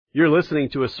You're listening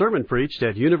to a sermon preached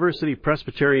at University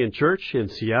Presbyterian Church in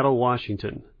Seattle,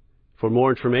 Washington. For more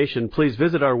information, please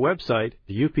visit our website,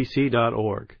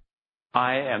 upc.org.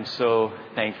 I am so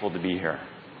thankful to be here.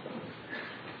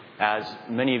 As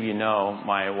many of you know,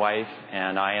 my wife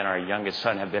and I and our youngest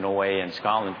son have been away in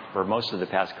Scotland for most of the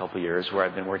past couple of years, where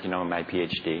I've been working on my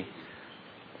PhD.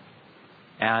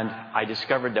 And I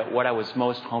discovered that what I was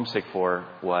most homesick for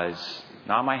was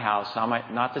not my house,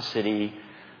 not the city,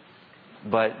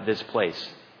 but this place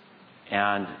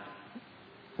and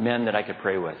men that I could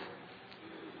pray with.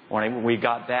 When we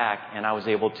got back and I was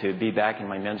able to be back in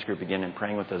my men's group again and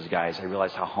praying with those guys, I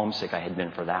realized how homesick I had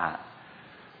been for that.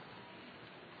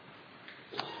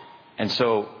 And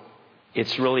so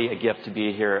it's really a gift to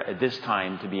be here at this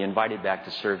time, to be invited back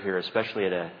to serve here, especially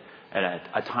at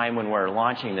a time when we're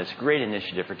launching this great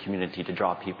initiative for community to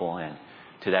draw people in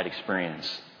to that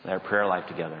experience, that prayer life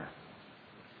together.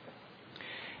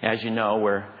 As you know,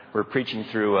 we're preaching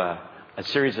through a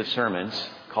series of sermons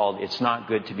called It's Not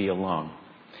Good to Be Alone.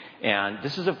 And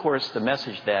this is, of course, the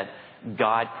message that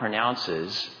God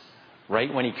pronounces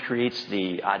right when He creates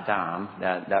the Adam,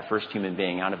 that first human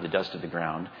being, out of the dust of the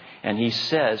ground. And He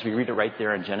says, we read it right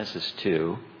there in Genesis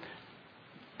 2,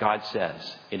 God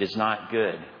says, it is not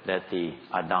good that the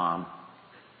Adam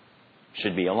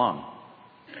should be alone.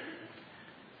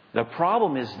 The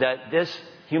problem is that this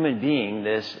human being,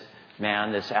 this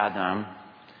man, this Adam,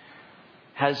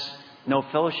 has no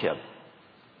fellowship.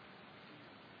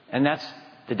 And that's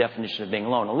the definition of being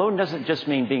alone. Alone doesn't just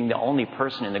mean being the only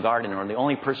person in the garden or the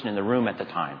only person in the room at the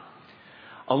time.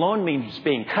 Alone means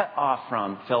being cut off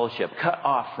from fellowship, cut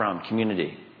off from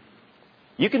community.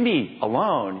 You can be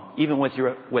alone even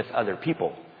with other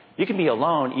people. You can be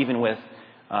alone even with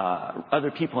other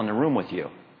people in the room with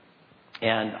you.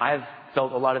 And I've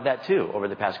felt a lot of that too over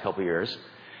the past couple of years.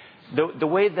 The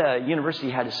way the university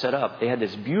had it set up, they had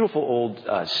this beautiful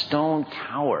old stone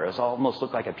tower. It almost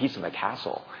looked like a piece of a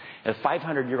castle. A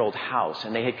 500-year-old house.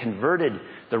 And they had converted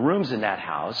the rooms in that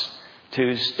house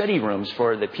to study rooms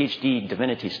for the PhD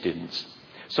divinity students.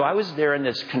 So I was there in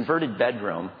this converted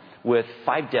bedroom with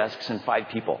 5 desks and 5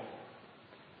 people.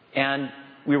 And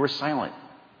we were silent.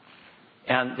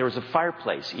 And there was a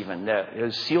fireplace even. It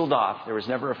was sealed off. There was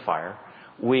never a fire.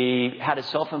 We had a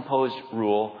self-imposed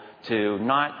rule to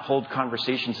not hold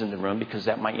conversations in the room because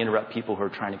that might interrupt people who are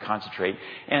trying to concentrate.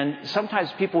 And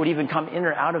sometimes people would even come in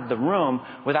or out of the room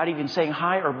without even saying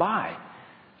hi or bye.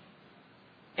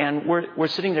 And we're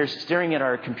sitting there staring at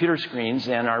our computer screens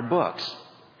and our books.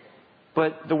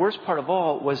 But the worst part of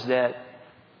all was that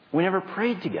we never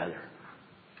prayed together.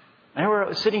 And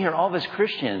we're sitting here, all of us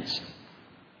Christians,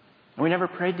 and we never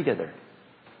prayed together.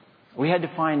 We had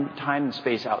to find time and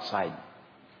space outside,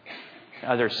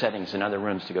 other settings and other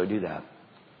rooms to go do that.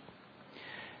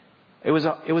 It was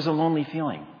a lonely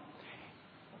feeling.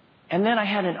 And then I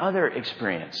had another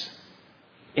experience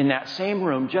in that same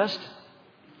room just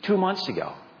 2 months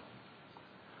ago.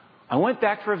 I went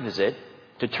back for a visit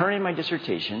to turn in my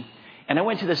dissertation, and I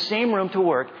went to the same room to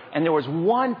work, and there was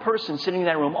one person sitting in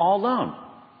that room all alone.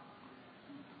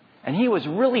 And he was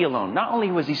really alone. Not only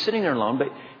was he sitting there alone, but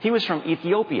he was from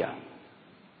Ethiopia.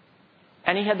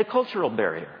 And he had the cultural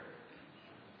barrier.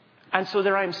 And so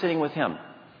there I am sitting with him,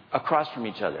 across from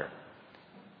each other.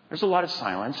 There's a lot of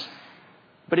silence.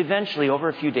 But eventually, over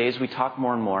a few days, we talked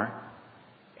more and more.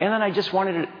 And then I just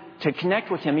wanted to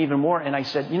connect with him even more. And I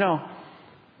said,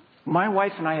 my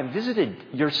wife and I have visited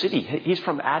your city. He's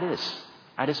from Addis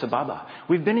Ababa.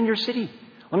 We've been in your city.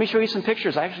 Let me show you some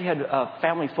pictures. I actually had a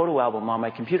family photo album on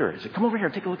my computer. I said, come over here,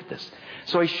 take a look at this.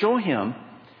 So I show him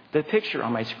the picture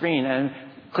on my screen, and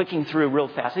clicking through real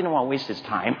fast. I didn't want to waste his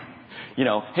time.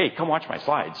 Hey, come watch my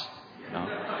slides.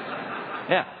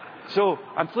 Yeah. So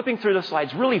I'm flipping through the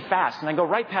slides really fast, and I go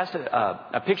right past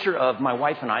a picture of my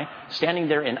wife and I standing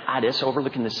there in Addis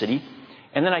overlooking the city.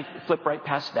 And then I flip right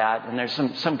past that, and there's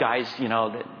some guys,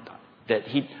 that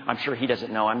I'm sure he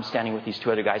doesn't know. I'm standing with these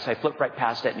 2 other guys. So I flip right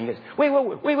past it, and he goes,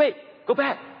 wait, go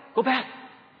back. Go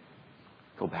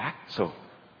back. So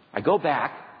I go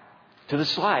back to the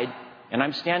slide, and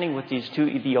I'm standing with these 2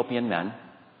 Ethiopian men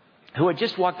who had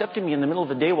just walked up to me in the middle of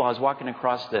the day while I was walking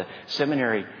across the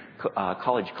seminary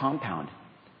college compound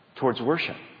towards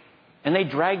worship. And they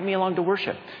dragged me along to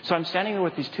worship. So I'm standing there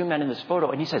with these 2 men in this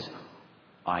photo, and he says,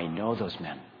 I know those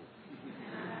men.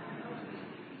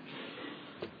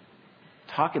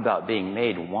 Talk about being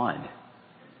made one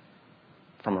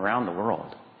from around the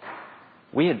world.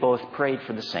 We had both prayed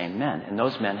for the same men, and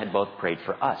those men had both prayed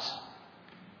for us.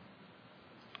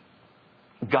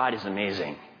 God is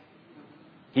amazing.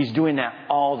 He's doing that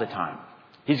all the time.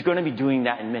 He's going to be doing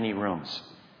that in many rooms.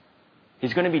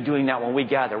 He's going to be doing that when we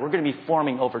gather. We're going to be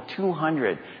forming over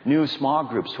 200 new small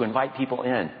groups to invite people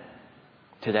in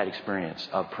to that experience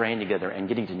of praying together and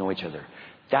getting to know each other.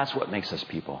 That's what makes us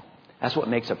people. That's what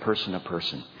makes a person a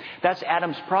person. That's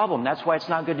Adam's problem. That's why it's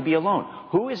not good to be alone.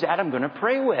 Who is Adam going to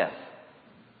pray with?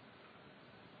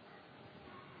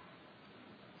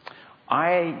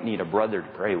 I need a brother to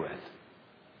pray with.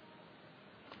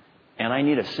 And I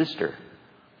need a sister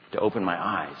to open my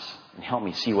eyes and help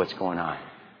me see what's going on.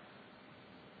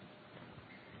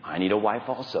 I need a wife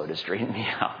also to straighten me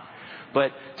out.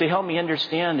 But to help me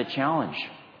understand the challenge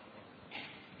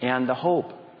and the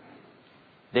hope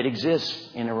that exists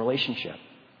in a relationship.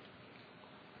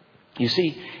 You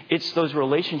see, it's those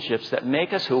relationships that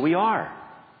make us who we are.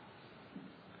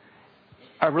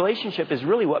 A relationship is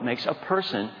really what makes a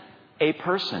person a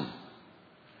person.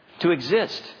 To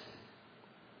exist.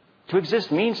 To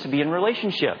exist means to be in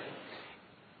relationship.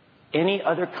 Any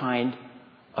other kind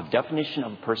of definition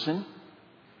of a person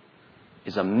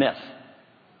is a myth.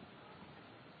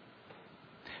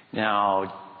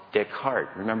 Now,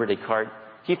 Descartes, remember Descartes?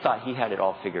 He thought he had it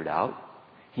all figured out.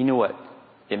 He knew what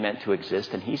it meant to exist,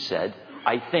 and he said,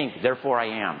 I think, therefore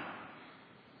I am.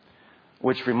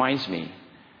 Which reminds me,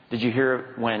 did you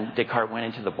hear when Descartes went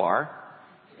into the bar?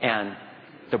 And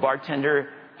the bartender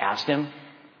asked him,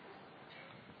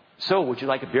 so, would you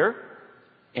like a beer?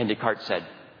 And Descartes said,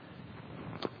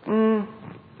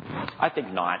 I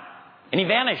think not. And he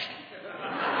vanished.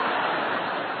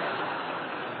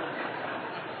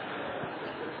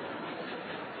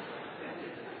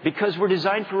 Because we're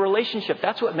designed for relationship.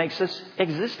 That's what makes us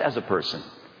exist as a person.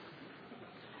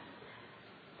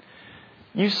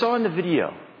 You saw in the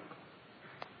video,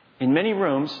 in many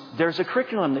rooms, there's a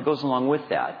curriculum that goes along with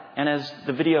that. And as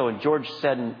the video and George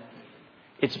said,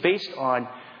 it's based on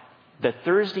the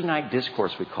Thursday night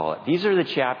discourse, we call it. These are the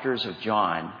chapters of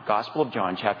John, Gospel of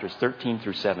John, chapters 13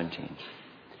 through 17.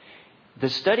 The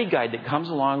study guide that comes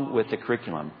along with the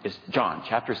curriculum is John,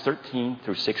 chapters 13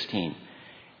 through 16.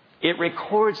 It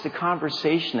records the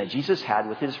conversation that Jesus had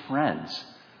with his friends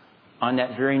on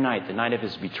that very night, the night of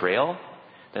his betrayal,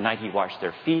 the night he washed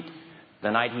their feet, the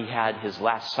night he had his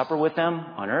Last Supper with them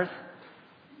on earth,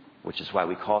 which is why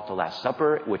we call it the Last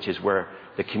Supper, which is where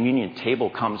the communion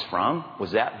table comes from,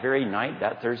 was that very night,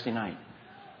 that Thursday night.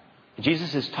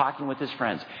 Jesus is talking with his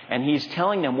friends, and he's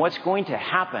telling them what's going to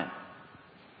happen.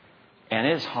 And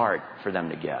it is hard for them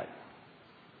to get.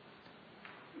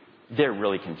 They're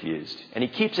really confused. And he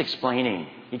keeps explaining.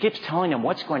 He keeps telling them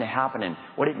what's going to happen and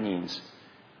what it means.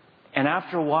 And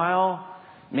after a while,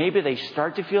 maybe they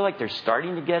start to feel like they're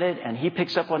starting to get it. And he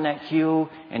picks up on that cue.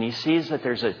 And he sees that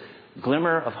there's a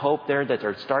glimmer of hope there that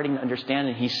they're starting to understand.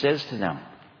 And he says to them,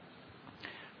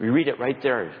 we read it right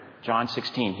there, John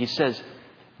 16. He says,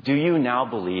 do you now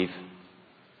believe?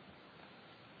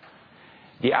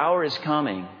 The hour is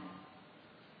coming.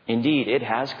 Indeed, it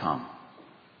has come,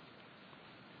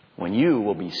 when you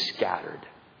will be scattered,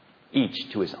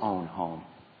 each to his own home.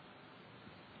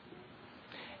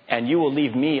 And you will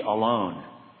leave me alone.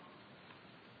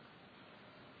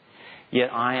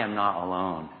 Yet I am not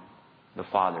alone. The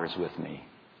Father is with me.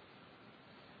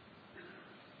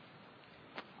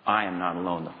 I am not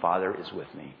alone. The Father is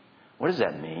with me. What does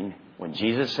that mean? When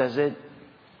Jesus says it,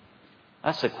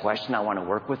 that's the question I want to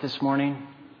work with this morning.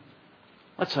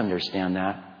 Let's understand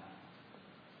that.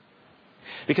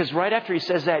 Because right after he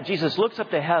says that, Jesus looks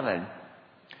up to heaven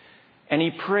and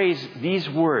he prays these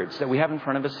words that we have in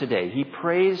front of us today. He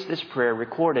prays this prayer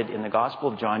recorded in the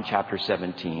Gospel of John chapter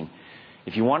 17.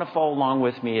 If you want to follow along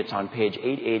with me, it's on page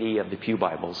 880 of the Pew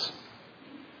Bibles.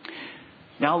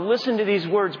 Now listen to these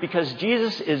words, because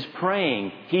Jesus is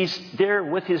praying. He's there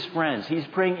with his friends. He's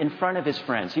praying in front of his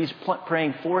friends. He's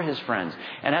praying for his friends.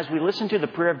 And as we listen to the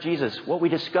prayer of Jesus, what we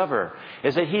discover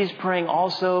is that he's praying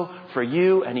also for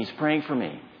you and he's praying for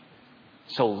me.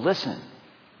 So listen.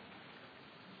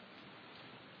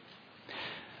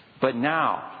 But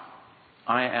now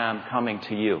I am coming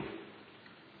to you.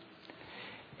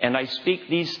 And I speak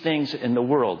these things in the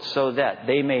world so that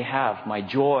they may have my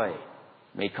joy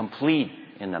made complete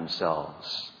in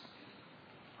themselves.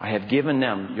 I have given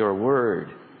them your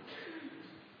word.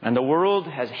 And the world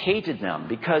has hated them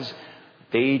because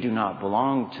they do not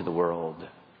belong to the world,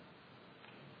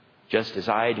 just as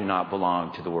I do not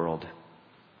belong to the world.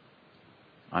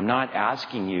 I'm not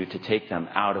asking you to take them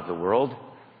out of the world,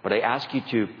 but I ask you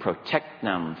to protect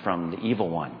them from the evil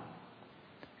one.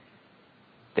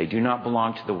 They do not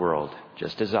belong to the world,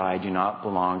 just as I do not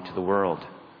belong to the world.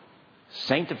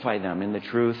 Sanctify them in the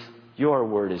truth. Your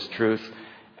word is truth.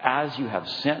 As you have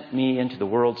sent me into the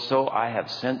world, so I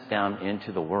have sent them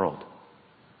into the world.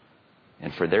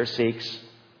 And for their sakes,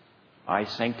 I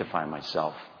sanctify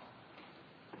myself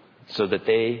so that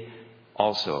they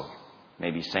also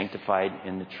may be sanctified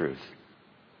in the truth.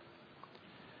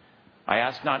 I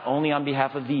ask not only on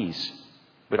behalf of these,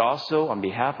 but also on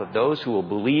behalf of those who will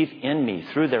believe in me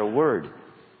through their word,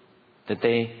 that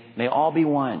they may all be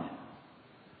one.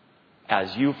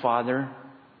 As you, Father,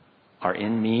 are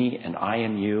in me and I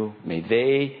in you, may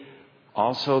they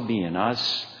also be in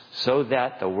us, so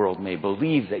that the world may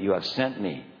believe that you have sent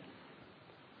me.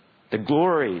 The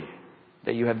glory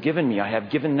that you have given me, I have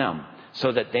given them,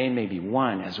 so that they may be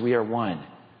one as we are one.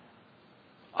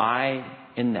 I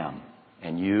in them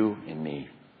and you in me.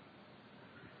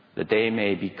 That they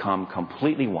may become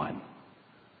completely one,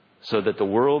 so that the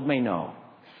world may know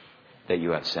that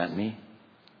you have sent me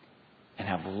and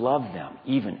have loved them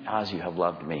even as you have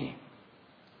loved me.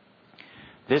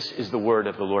 This is the word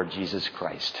of the Lord Jesus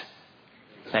Christ.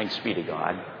 Thanks be to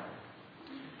God.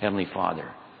 Heavenly Father,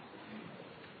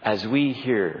 as we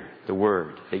hear the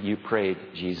word that you prayed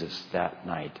Jesus that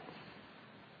night,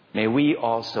 may we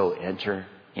also enter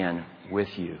in with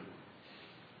you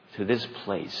to this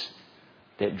place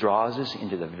that draws us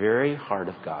into the very heart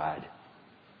of God.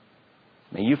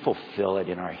 May you fulfill it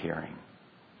in our hearing.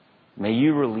 May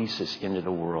you release us into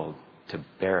the world to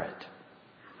bear it,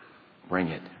 bring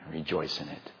it, and rejoice in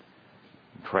it.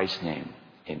 In Christ's name,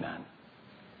 amen.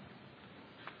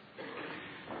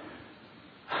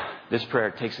 This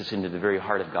prayer takes us into the very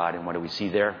heart of God. And what do we see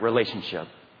there? Relationship.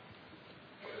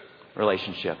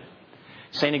 Relationship.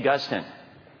 St. Augustine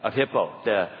of Hippo,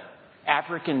 the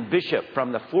African bishop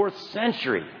from the 4th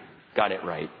century, got it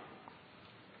right.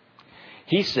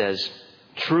 He says,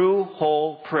 true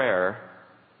whole prayer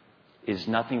is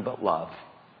nothing but love.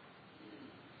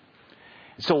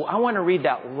 So I want to read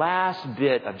that last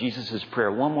bit of Jesus'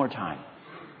 prayer one more time.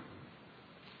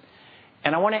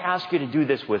 And I want to ask you to do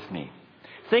this with me.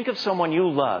 Think of someone you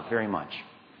love very much.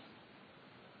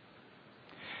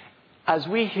 As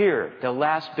we hear the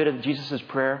last bit of Jesus'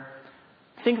 prayer,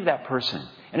 think of that person.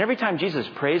 And every time Jesus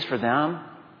prays for them,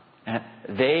 and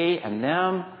they and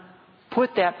them,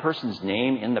 put that person's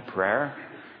name in the prayer.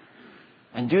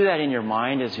 And do that in your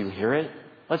mind as you hear it.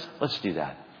 Let's do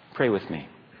that. Pray with me.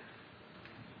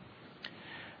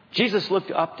 Jesus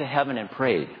looked up to heaven and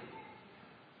prayed,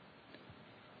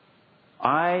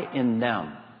 I in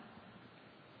them,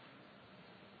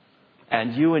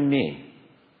 and you in me,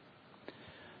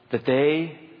 that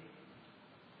they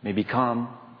may become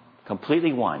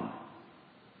completely one,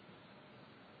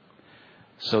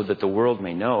 so that the world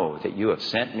may know that you have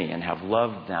sent me and have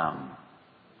loved them,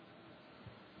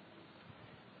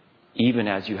 even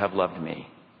as you have loved me.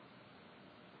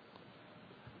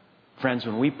 Friends,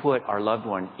 when we put our loved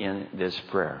one in this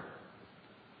prayer,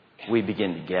 we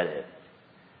begin to get it.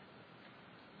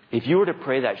 If you were to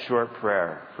pray that short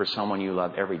prayer for someone you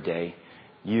love every day,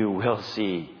 you will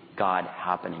see God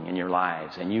happening in your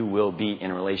lives, and you will be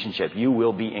in relationship. You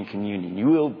will be in communion. You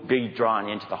will be drawn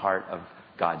into the heart of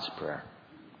God's prayer.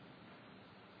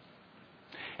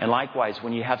 And likewise,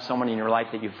 when you have someone in your life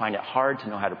that you find it hard to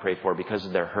know how to pray for because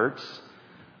of their hurts,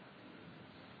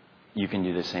 you can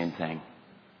do the same thing.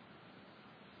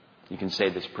 You can say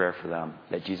this prayer for them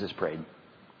that Jesus prayed.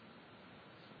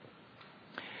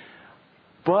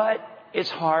 But it's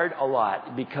hard a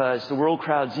lot because the world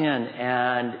crowds in,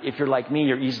 and if you're like me,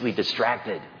 you're easily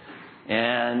distracted.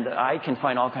 And I can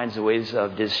find all kinds of ways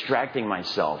of distracting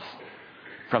myself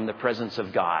from the presence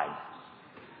of God.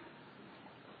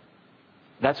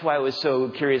 That's why I was so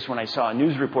curious when I saw a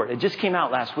news report. It just came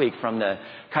out last week from the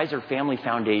Kaiser Family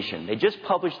Foundation. They just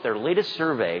published their latest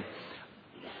survey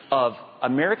of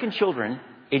American children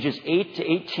ages 8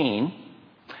 to 18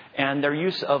 and their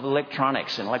use of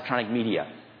electronics and electronic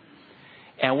media.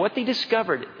 And what they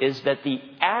discovered is that the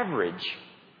average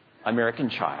American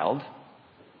child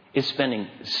is spending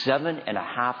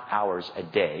 7.5 hours a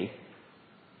day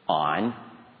on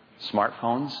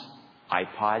smartphones,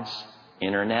 iPods,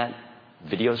 internet,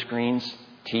 video screens,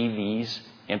 TVs,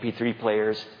 MP3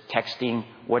 players, texting,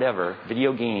 whatever,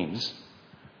 video games.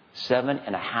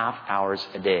 7.5 hours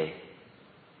a day.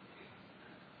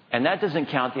 And that doesn't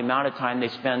count the amount of time they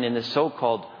spend in this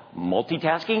so-called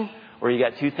multitasking, where you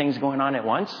got 2 things going on at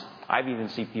once. I've even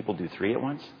seen people do 3 at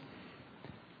once.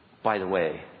 By the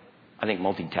way, I think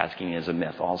multitasking is a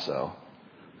myth also.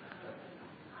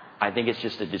 I think it's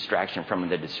just a distraction from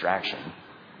the distraction.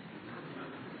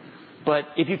 But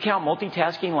if you count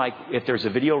multitasking, like if there's a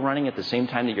video running at the same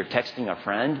time that you're texting a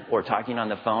friend or talking on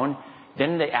the phone,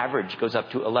 then the average goes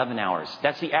up to 11 hours.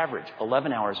 That's the average,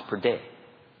 11 hours per day.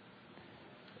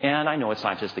 And I know it's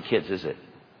not just the kids, is it?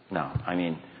 No, I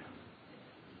mean,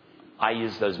 I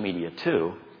use those media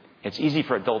too. It's easy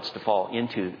for adults to fall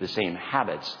into the same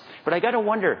habits. But I got to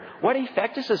wonder, what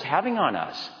effect is this having on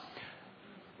us?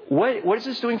 What is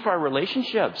this doing for our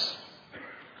relationships?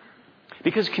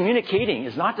 Because communicating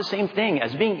is not the same thing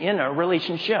as being in a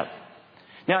relationship.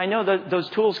 Now, I know that those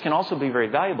tools can also be very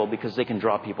valuable because they can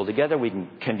draw people together. We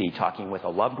can be talking with a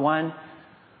loved one.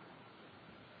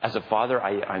 As a father,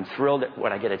 I'm thrilled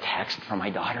when I get a text from my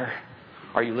daughter.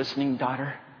 Are you listening,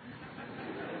 daughter?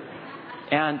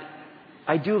 And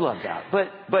I do love that.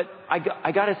 But I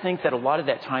got to think that a lot of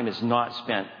that time is not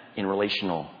spent in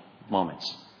relational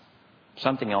moments.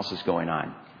 Something else is going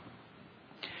on.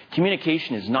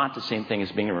 Communication is not the same thing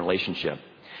as being in a relationship.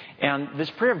 And this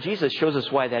prayer of Jesus shows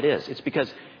us why that is. It's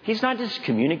because he's not just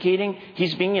communicating,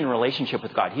 he's being in a relationship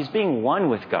with God. He's being one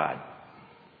with God.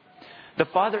 The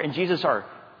Father and Jesus are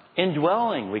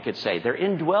indwelling, we could say. They're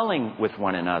indwelling with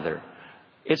one another.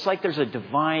 It's like there's a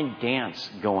divine dance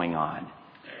going on.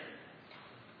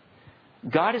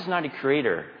 God is not a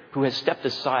creator who has stepped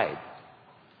aside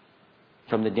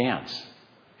from the dance.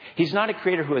 He's not a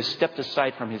creator who has stepped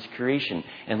aside from his creation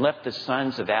and left the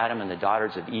sons of Adam and the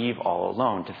daughters of Eve all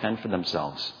alone to fend for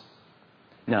themselves.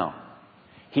 No.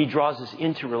 He draws us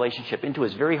into relationship, into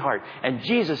his very heart. And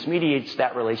Jesus mediates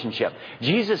that relationship.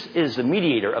 Jesus is the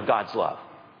mediator of God's love.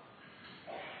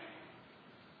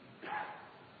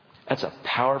 That's a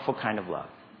powerful kind of love.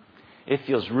 It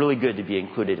feels really good to be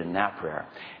included in that prayer.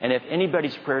 And if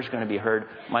anybody's prayer is going to be heard,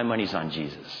 my money's on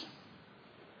Jesus.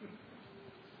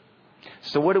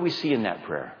 So what do we see in that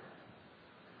prayer?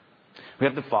 We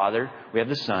have the Father, we have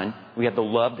the Son, we have the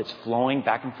love that's flowing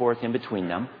back and forth in between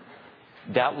them.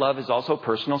 That love is also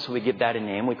personal, so we give that a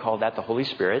name. We call that the Holy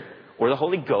Spirit or the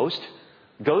Holy Ghost.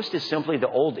 Ghost is simply the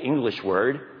old English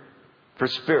word for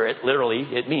spirit. Literally,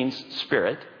 it means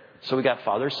spirit. So we got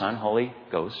Father, Son, Holy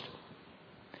Ghost.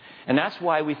 And that's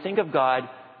why we think of God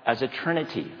as a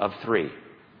trinity of three.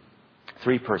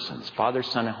 Three persons, Father,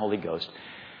 Son, and Holy Ghost.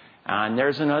 And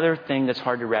there's another thing that's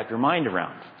hard to wrap your mind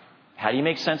around. How do you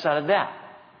make sense out of that?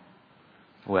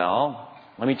 Well,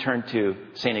 let me turn to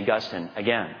St. Augustine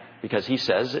again, because he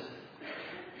says,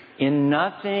 in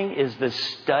nothing is the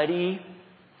study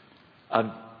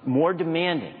of more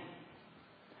demanding,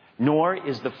 nor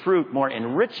is the fruit more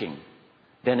enriching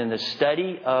than in the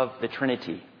study of the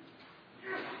Trinity.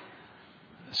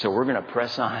 So we're going to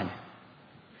press on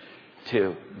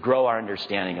to grow our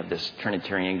understanding of this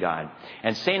Trinitarian God.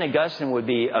 And St. Augustine would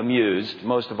be amused,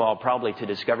 most of all, probably to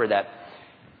discover that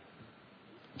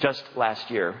just last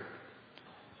year,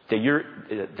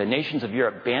 the nations of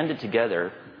Europe banded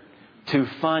together to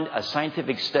fund a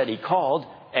scientific study called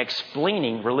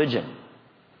Explaining Religion.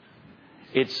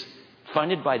 It's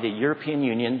funded by the European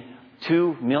Union,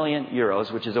 2 million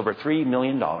euros, which is over $3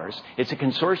 million. It's a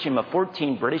consortium of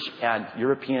 14 British and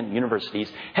European universities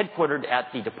headquartered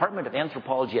at the Department of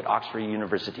Anthropology at Oxford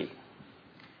University.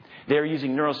 They're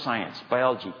using neuroscience,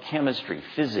 biology, chemistry,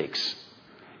 physics,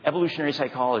 evolutionary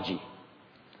psychology,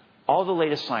 all the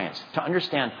latest science to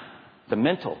understand the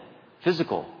mental,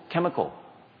 physical, chemical,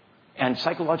 and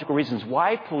psychological reasons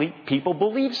why people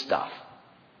believe stuff.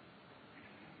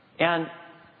 And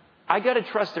I got to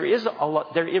trust there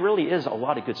really is a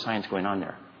lot of good science going on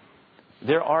there.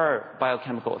 There are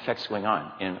biochemical effects going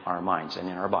on in our minds and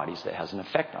in our bodies that has an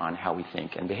effect on how we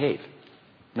think and behave.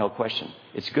 No question.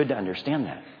 It's good to understand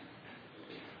that.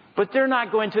 But they're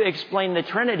not going to explain the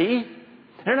Trinity.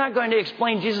 They're not going to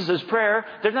explain Jesus' prayer.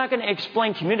 They're not going to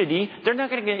explain community. They're not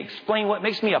going to explain what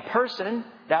makes me a person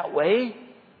that way.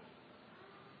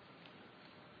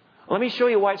 Let me show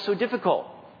you why it's so difficult.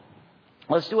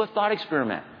 Let's do a thought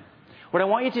experiment. What I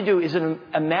want you to do is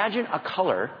imagine a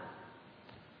color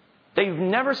that you've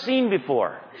never seen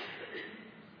before.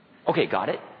 Okay, got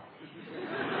it?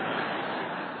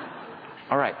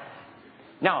 All right.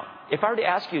 Now, if I were to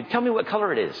ask you, tell me what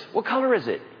color it is. What color is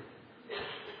it?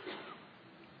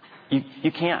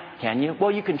 You can't, can you?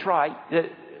 Well, you can try.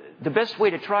 The best way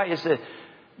to try is that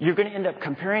you're going to end up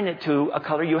comparing it to a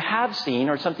color you have seen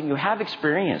or something you have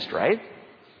experienced, right?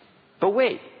 But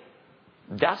wait,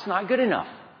 that's not good enough.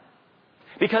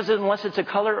 Because unless it's a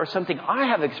color or something I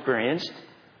have experienced,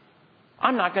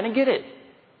 I'm not going to get it.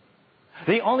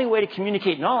 The only way to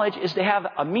communicate knowledge is to have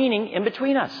a meaning in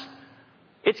between us.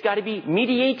 It's got to be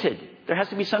mediated. There has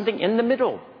to be something in the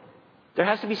middle. There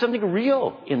has to be something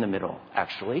real in the middle,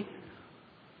 actually.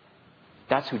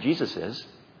 That's who Jesus is.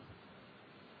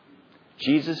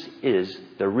 Jesus is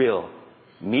the real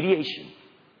mediation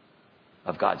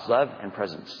of God's love and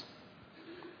presence.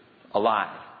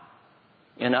 Alive.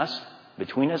 In us,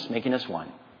 between us, making us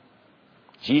one.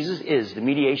 Jesus is the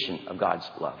mediation of God's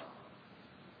love.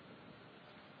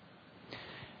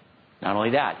 Not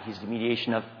only that, He's the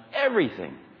mediation of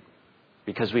everything.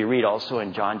 Because we read also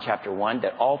in John chapter 1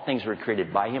 that all things were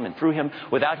created by Him and through Him.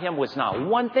 Without Him was not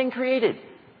one thing created.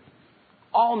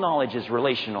 All knowledge is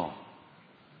relational.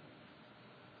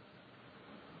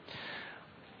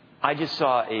 I just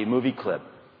saw a movie clip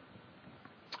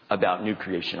about new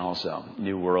creation also.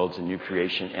 New worlds and new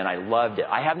creation. And I loved it.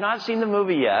 I have not seen the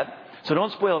movie yet. So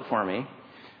don't spoil it for me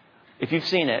if you've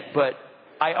seen it. But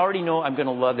I already know I'm going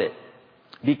to love it.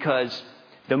 Because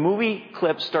the movie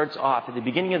clip starts off at the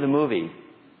beginning of the movie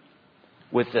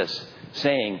with this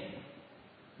saying,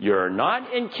 "You're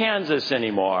not in Kansas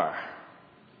anymore."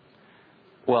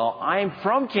 Well, I'm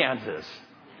from Kansas.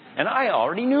 And I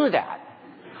already knew that.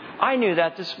 I knew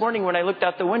that this morning when I looked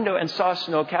out the window and saw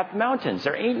snow-capped mountains.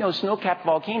 There ain't no snow-capped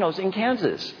volcanoes in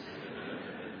Kansas.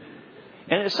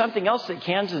 And it's something else that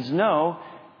Kansans know,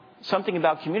 something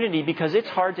about community, because it's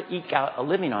hard to eke out a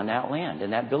living on that land,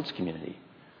 and that builds community.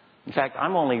 In fact,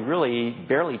 I'm only really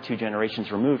barely 2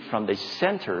 generations removed from the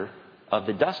center of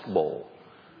the Dust Bowl.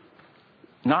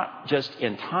 Not just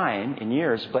in time, in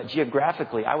years, but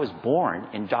geographically. I was born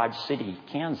in Dodge City,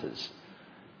 Kansas.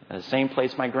 The same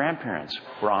place my grandparents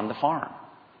were on the farm.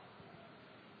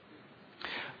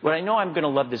 But I know I'm going to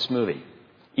love this movie,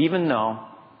 even though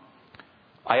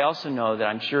I also know that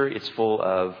I'm sure it's full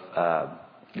of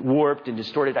warped and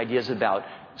distorted ideas about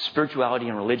spirituality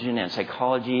and religion and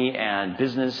psychology and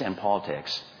business and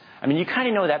politics. I mean, you kind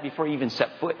of know that before you even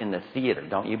set foot in the theater,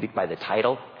 don't you? By the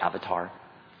title, Avatar.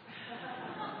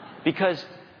 Because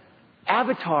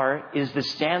Avatar is the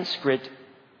Sanskrit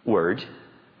word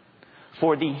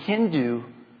for the Hindu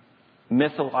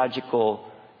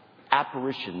mythological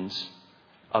apparitions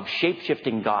of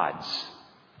shape-shifting gods.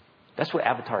 That's what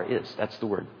Avatar is. That's the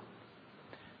word.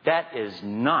 That is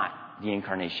not the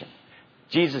incarnation.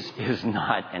 Jesus is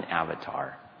not an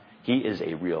avatar. He is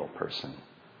a real person.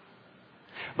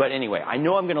 But anyway, I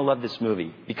know I'm going to love this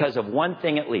movie because of one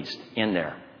thing at least in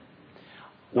there.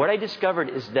 What I discovered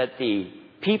is that the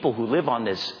people who live on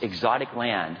this exotic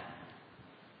land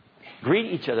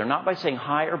greet each other not by saying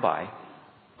hi or bye,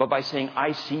 but by saying,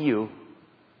 "I see you."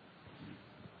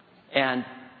 And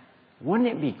wouldn't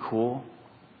it be cool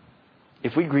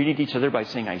if we greeted each other by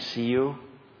saying, "I see you"?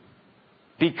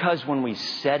 Because when we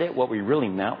said it, what we really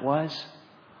meant was,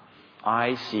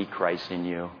 "I see Christ in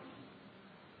you.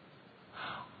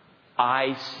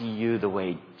 I see you the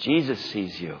way Jesus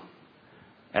sees you,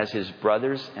 as His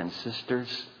brothers and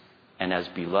sisters and as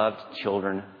beloved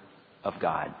children of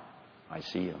God. I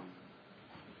see you."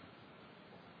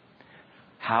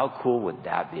 How cool would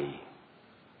that be?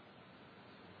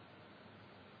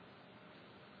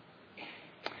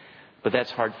 But that's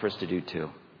hard for us to do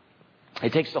too.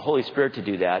 It takes the Holy Spirit to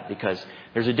do that because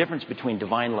there's a difference between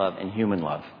divine love and human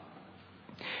love.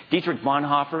 Dietrich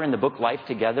Bonhoeffer in the book Life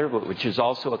Together, which is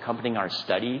also accompanying our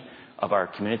study of our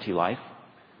community life,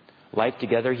 Life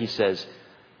Together, he says,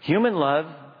 human love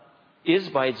is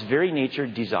by its very nature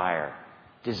desire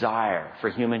for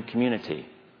human community.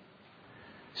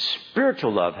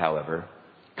 Spiritual love, however,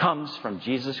 comes from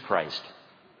Jesus Christ.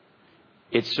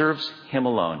 It serves Him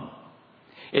alone.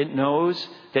 It knows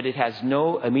that it has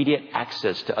no immediate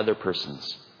access to other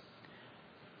persons.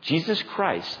 Jesus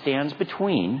Christ stands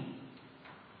between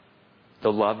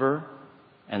the lover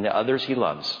and the others He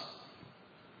loves.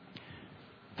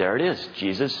 There it is.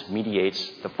 Jesus mediates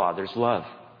the Father's love.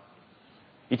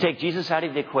 You take Jesus out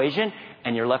of the equation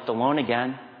and you're left alone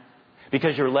again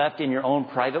because you're left in your own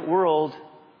private world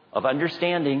of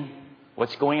understanding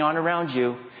what's going on around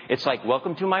you. It's like,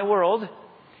 welcome to my world.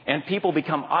 And people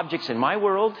become objects in my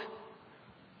world,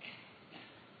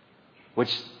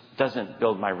 which doesn't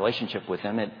build my relationship with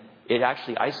Him. It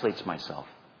actually isolates myself.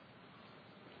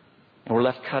 And we're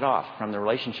left cut off from the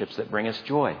relationships that bring us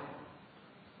joy.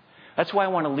 That's why I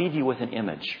want to leave you with an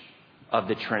image of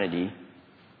the Trinity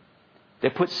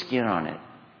that puts skin on it.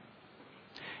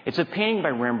 It's a painting by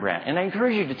Rembrandt. And I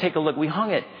encourage you to take a look. We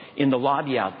hung it in the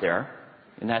lobby out there,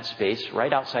 in that space,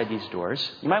 right outside these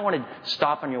doors. You might want to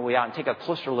stop on your way out and take a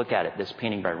closer look at it, this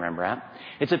painting by Rembrandt.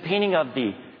 It's a painting of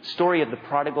the story of the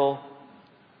prodigal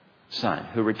son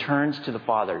who returns to the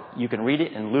father. You can read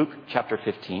it in Luke chapter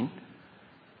 15.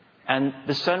 And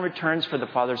the son returns for the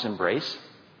father's embrace.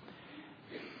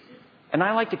 And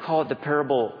I like to call it the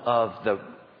parable of the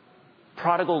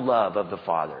prodigal love of the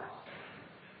father.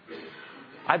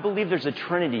 I believe there's a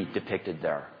Trinity depicted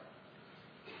there.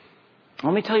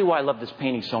 Let me tell you why I love this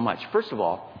painting so much. First of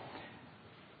all,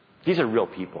 these are real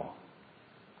people.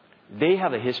 They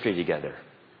have a history together.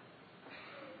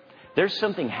 There's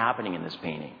something happening in this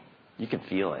painting. You can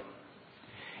feel it.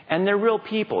 And they're real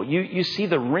people. You see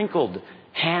the wrinkled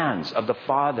hands of the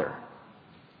father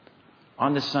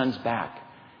on the son's back.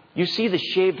 You see the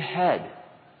shaved head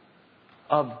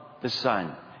of the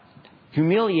Son,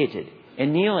 humiliated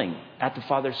and kneeling at the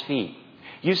Father's feet.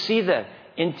 You see the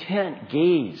intent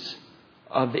gaze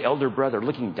of the elder brother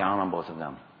looking down on both of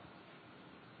them.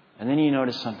 And then you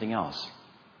notice something else.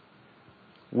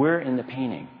 We're in the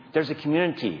painting. There's a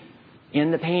community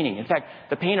in the painting. In fact,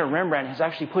 the painter Rembrandt has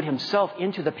actually put himself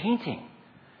into the painting.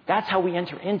 That's how we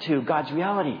enter into God's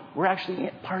reality. We're actually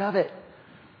part of it.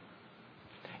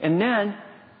 And then,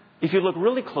 if you look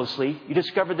really closely, you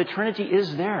discover the Trinity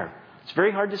is there. It's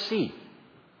very hard to see.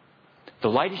 The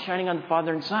light is shining on the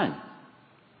Father and Son.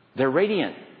 They're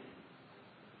radiant.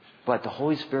 But the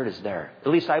Holy Spirit is there.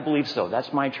 At least I believe so.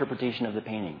 That's my interpretation of the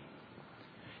painting.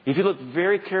 If you look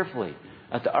very carefully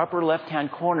at the upper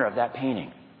left-hand corner of that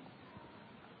painting,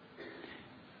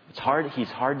 he's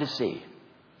hard to see.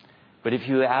 But if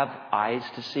you have eyes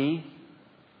to see,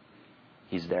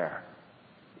 he's there.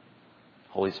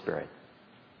 Holy Spirit.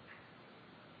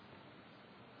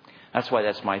 That's why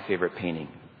that's my favorite painting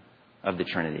of the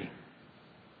Trinity.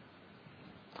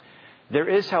 There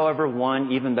is, however,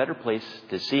 one even better place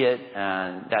to see it,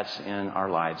 and that's in our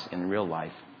lives, in real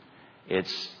life.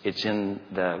 It's in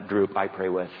the group I pray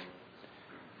with.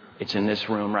 It's in this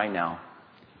room right now.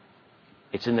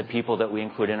 It's in the people that we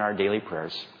include in our daily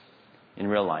prayers. In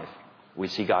real life, we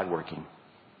see God working.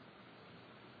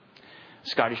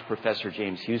 Scottish professor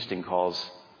James Houston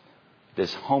calls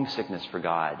this homesickness for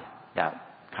God, that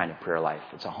kind of prayer life.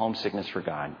 It's a homesickness for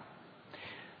God.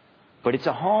 But it's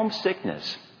a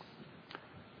homesickness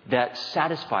that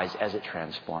satisfies as it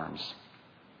transforms.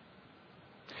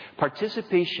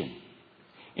 Participation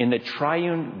in the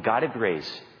triune God of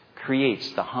grace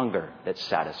creates the hunger that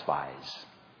satisfies.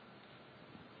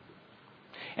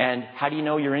 And how do you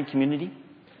know you're in community?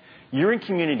 You're in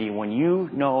community when you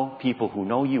know people who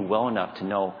know you well enough to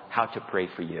know how to pray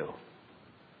for you.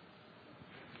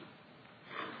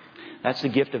 That's the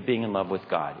gift of being in love with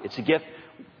God. It's a gift.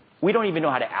 We don't even know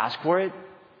how to ask for it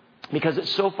because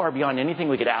it's so far beyond anything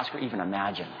we could ask or even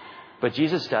imagine. But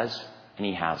Jesus does, and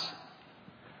He has.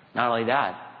 Not only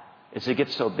that, it's a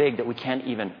gift so big that we can't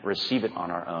even receive it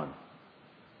on our own.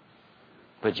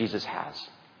 But Jesus has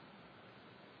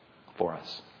for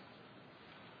us.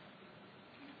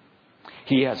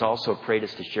 He has also prayed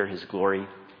us to share His glory,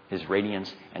 His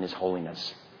radiance, and His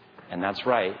holiness. And that's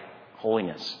right,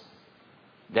 holiness.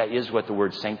 That is what the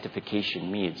word sanctification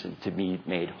means, and to be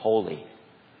made holy.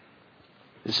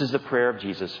 This is the prayer of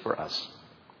Jesus for us.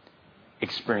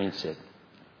 Experience it.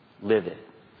 Live it.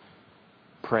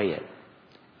 Pray it.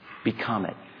 Become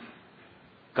it.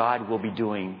 God will be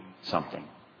doing something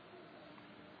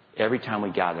every time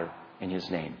we gather in His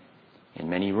name. In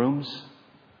many rooms,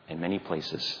 in many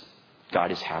places,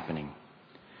 God is happening.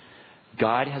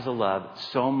 God has a love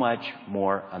so much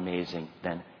more amazing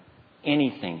than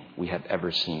anything we have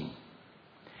ever seen.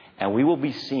 And we will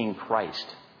be seeing Christ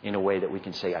in a way that we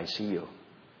can say, I see you.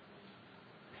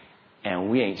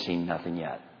 And we ain't seen nothing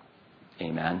yet.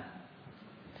 Amen.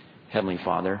 Heavenly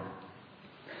Father,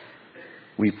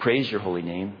 we praise your holy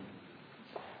name.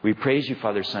 We praise you,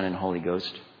 Father, Son, and Holy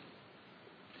Ghost.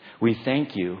 We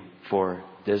thank you for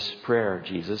this prayer,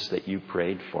 Jesus, that you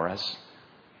prayed for us,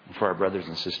 and for our brothers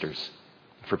and sisters,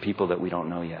 for people that we don't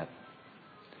know yet.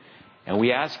 And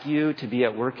we ask you to be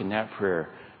at work in that prayer,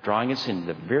 drawing us into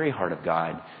the very heart of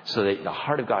God, so that the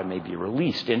heart of God may be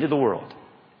released into the world.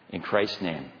 In Christ's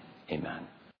name, amen.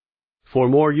 For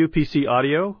more UPC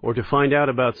audio or to find out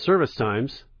about service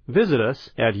times, visit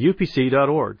us at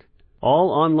upc.org.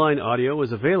 All online audio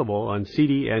is available on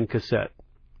CD and cassette.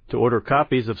 To order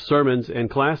copies of sermons and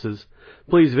classes,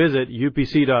 please visit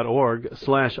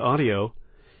upc.org/audio,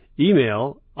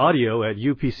 email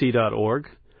audio@upc.org,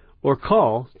 or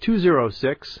call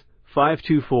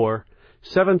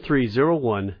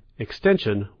 206-524-7301,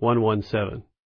 extension 117.